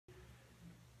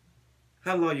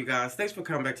Hello you guys, thanks for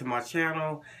coming back to my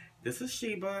channel. This is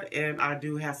Sheba and I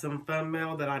do have some fun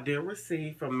mail that I did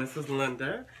receive from Mrs.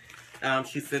 Lynda.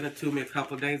 She sent it to me a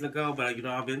couple of days ago, but you know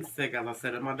I've been sick as I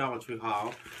said in my Dollar Tree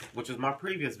haul, which is my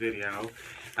previous video.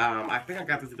 I think I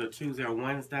got this either Tuesday or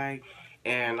Wednesday,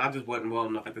 and I just wasn't well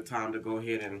enough at the time to go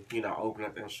ahead and open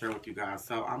it and share with you guys.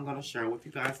 So I'm going to share with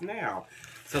you guys now.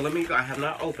 So let me go, I have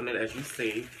not opened it as you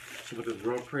see. She put this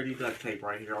real pretty duct tape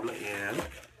right here on the end.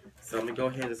 So let me go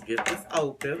ahead and just get this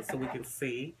open so we can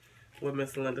see what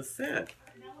Miss Lynda sent.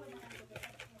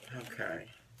 Okay.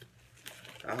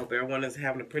 I hope everyone is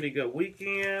having a pretty good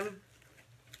weekend.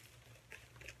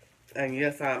 And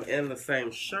yes, I'm in the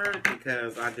same shirt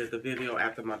because I did the video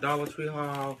after my Dollar Tree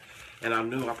haul. And I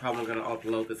knew I probably wasn't going to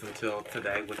upload this until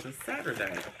today, which is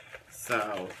Saturday.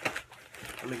 So,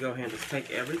 let me go ahead and just take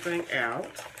everything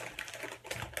out.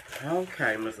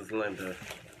 Okay, Mrs. Lynda.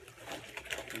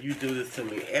 You do this to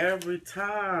me every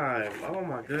time. Oh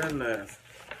my goodness.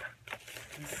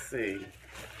 Let's see.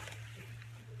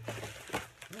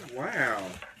 Oh, wow.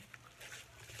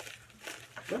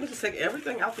 Let me just take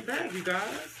everything out the bag, you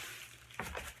guys.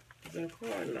 Is there a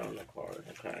card? No, no card.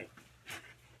 Okay.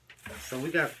 So we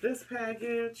got this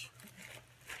package.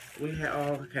 We have,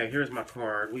 oh, okay, here's my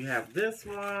card. We have this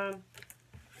one.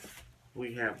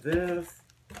 We have this.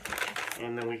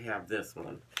 And then we have this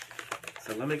one.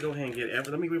 So let me go ahead and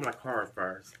let me read my card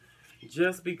first.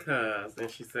 Just because, and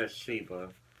she says Sheba.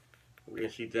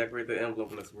 And she decorated the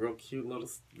envelope with this real cute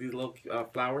these little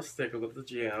flower sticker with the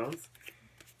gems.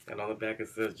 And on the back it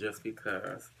says just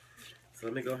because. So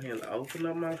let me go ahead and open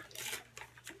up my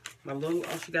little,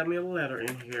 oh, she got me a letter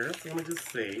in here. So let me just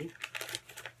see.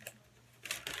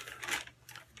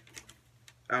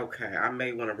 Okay, I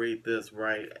may want to read this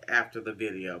right after the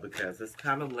video because it's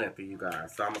kind of lengthy, you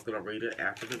guys. So I'm just going to read it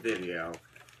after the video.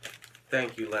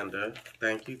 Thank you, Lynda.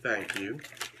 Thank you, thank you.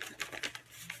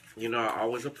 You know I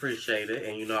always appreciate it,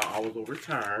 and you know I always will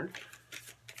return.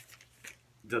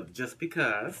 Just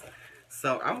because.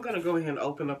 So I'm going to go ahead and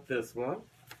open up this one.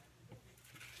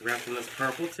 Wrapped in this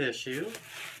purple tissue.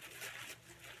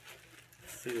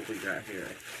 Let's see what we got here.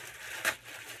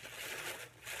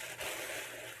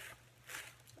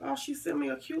 Oh, she sent me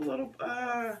a cute little,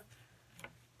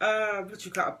 what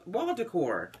you call, wall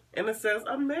decor. And it says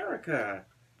America.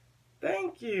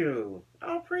 Thank you.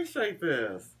 I appreciate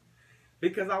this.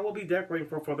 Because I will be decorating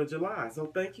for 4th of July. So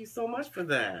thank you so much for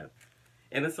that.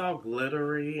 And it's all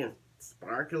glittery and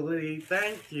sparkly.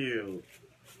 Thank you.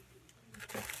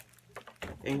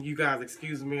 And you guys,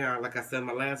 excuse me, like I said in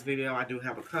my last video, I do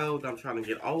have a cold I'm trying to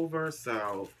get over.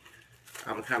 So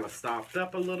I'm kind of stopped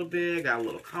up a little bit. Got a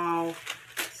little cough.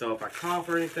 So if I cough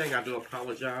or anything, I do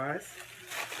apologize.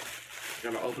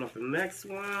 I'm going to open up the next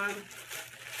one.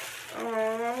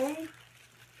 Oh.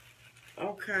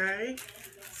 Okay.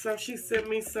 So she sent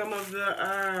me some of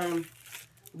the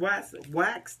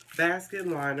waxed basket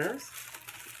liners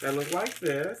that look like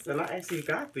this. And I actually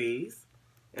got these.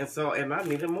 And I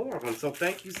needed more of them. So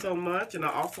thank you so much. And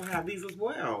I also have these as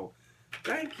well.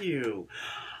 Thank you.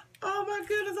 Oh my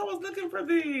goodness, I was looking for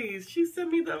these. She sent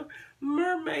me the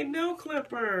mermaid nail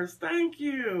clippers. Thank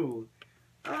you.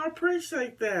 I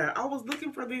appreciate that. I was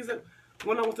looking for these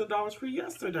when I went to Dollar Tree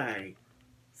yesterday.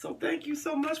 So thank you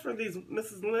so much for these,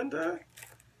 Mrs. Lynda.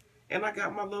 And I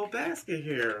got my little basket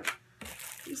here.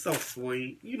 You're so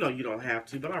sweet. You know you don't have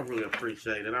to, but I really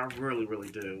appreciate it. I really, really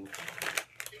do.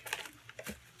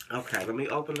 Okay, let me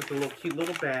open up the little cute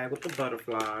little bag with the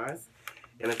butterflies.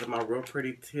 And it's my real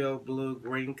pretty teal blue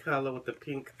green color with the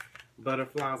pink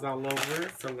butterflies all over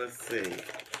it. So let's see.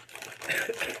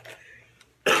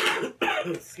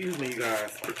 Excuse me, you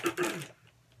guys.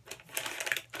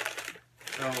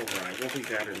 Alright, what we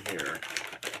got in here?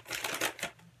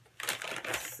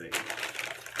 Let's see.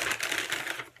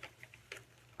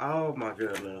 Oh my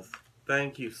goodness.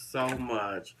 Thank you so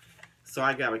much. So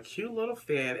I got a cute little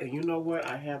fan, and you know what?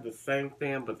 I have the same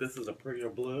fan, but this is a prettier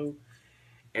blue.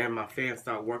 And my fan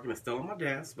stopped working. It's still on my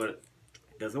desk, but it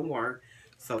doesn't work.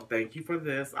 So thank you for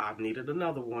this. I needed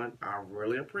another one. I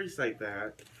really appreciate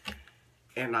that.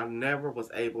 And I never was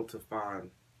able to find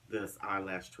this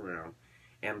eyelash trim.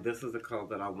 And this is the color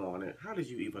that I wanted. How did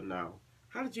you even know?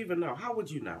 How did you even know? How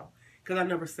would you know? Because I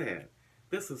never said.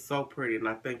 This is so pretty, and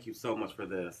I thank you so much for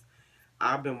this.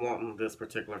 I've been wanting this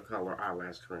particular color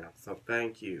eyelash trim. So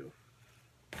thank you.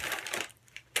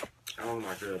 Oh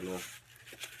my goodness.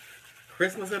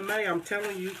 Christmas in May, I'm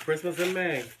telling you, Christmas in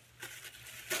May.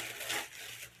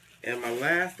 And my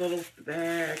last little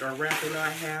bag or wrapping I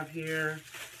have here,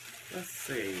 let's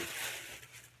see.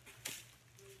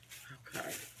 Okay,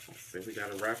 let's see, we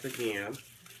gotta wrap again.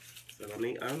 So let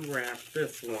me unwrap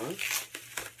this one.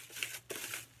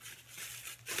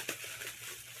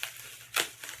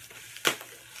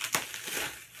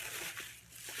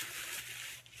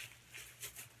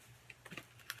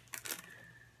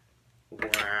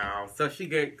 So she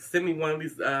sent me one of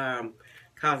these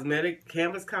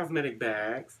canvas cosmetic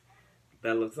bags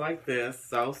that looks like this.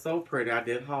 So pretty. I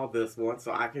did haul this one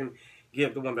so I can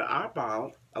give the one that I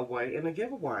bought away in a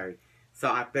giveaway.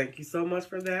 So I thank you so much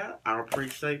for that. I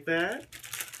appreciate that.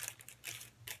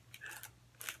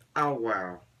 Oh,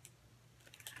 wow.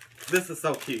 This is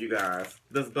so cute, you guys.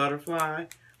 This butterfly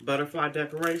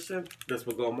decoration, this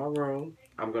will go in my room.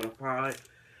 I'm going to find,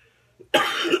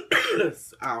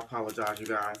 I apologize, you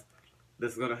guys.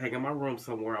 This is going to hang in my room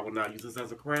somewhere. I will not use this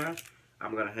as a craft.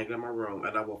 I'm going to hang it in my room,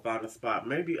 and I will find a spot,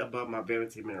 maybe above my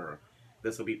vanity mirror.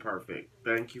 This will be perfect.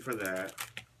 Thank you for that.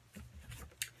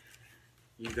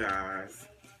 You guys,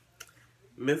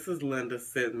 Mrs. Lynda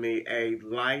sent me a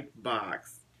light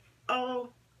box.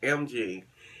 OMG.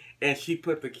 And she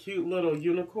put the cute little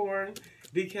unicorn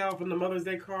decal from the Mother's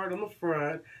Day card on the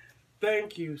front.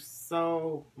 Thank you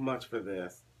so much for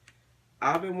this.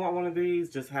 I've been wanting one of these,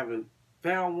 just haven't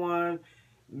found one.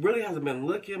 Really hasn't been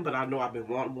looking, but I know I've been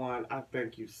wanting one. I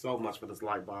thank you so much for this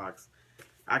light box.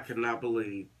 I cannot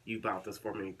believe you bought this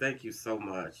for me. Thank you so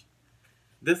much.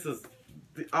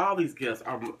 All these gifts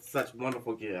are such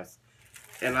wonderful gifts.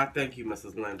 And I thank you,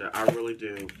 Mrs. Lynda. I really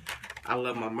do. I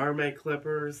love my mermaid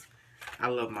clippers. I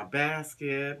love my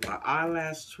basket, my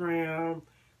eyelash trim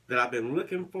that I've been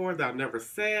looking for that I never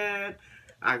said.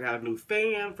 I got a new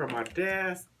fan for my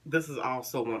desk. This is all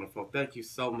so wonderful. Thank you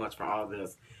so much for all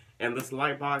this. And this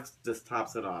light box just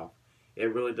tops it off.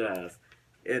 It really does.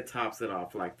 It tops it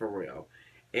off, like, for real.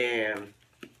 And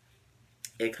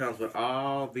it comes with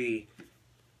all the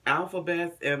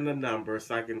alphabets and the numbers,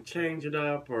 so I can change it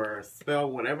up or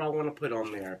spell whatever I want to put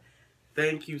on there.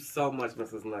 Thank you so much,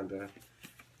 Mrs. Lynda.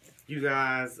 You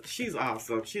guys, she's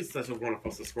awesome. She's such a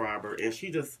wonderful subscriber, and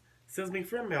she just sends me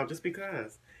friend mail just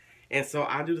because. And so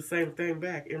I do the same thing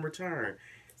back in return.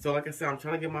 So like I said, I'm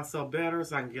trying to get myself better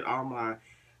so I can get all my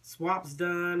swaps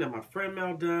done and my friend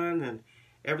mail done and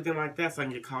everything like that, so I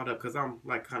can get caught up, because I'm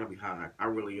like kind of behind. I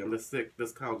really am.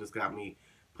 This cold just got me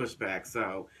pushed back.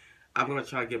 So I'm going to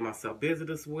try to get myself busy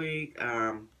this week.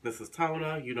 This is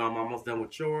Tona. You know I'm almost done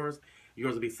with yours.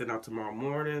 Yours will be sent out tomorrow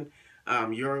morning.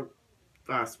 Your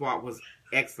swap was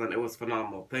excellent. It was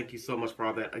phenomenal. Thank you so much for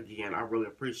all that again. I really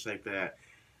appreciate that.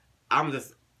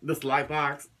 This light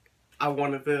box, I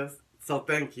wanted this. So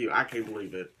thank you. I can't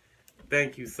believe it.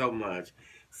 Thank you so much.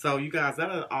 So you guys,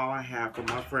 that is all I have for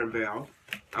my friend Belle.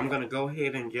 I'm going to go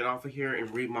ahead and get off of here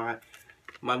and read my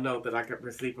note that I could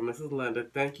receive from Mrs.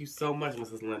 Lynda. Thank you so much,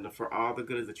 Mrs. Lynda, for all the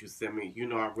goodies that you sent me. You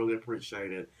know I really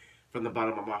appreciate it from the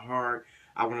bottom of my heart.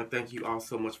 I want to thank you all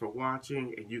so much for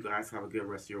watching, and you guys have a good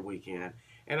rest of your weekend.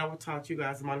 And I will talk to you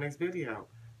guys in my next video.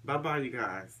 Bye-bye, you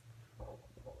guys.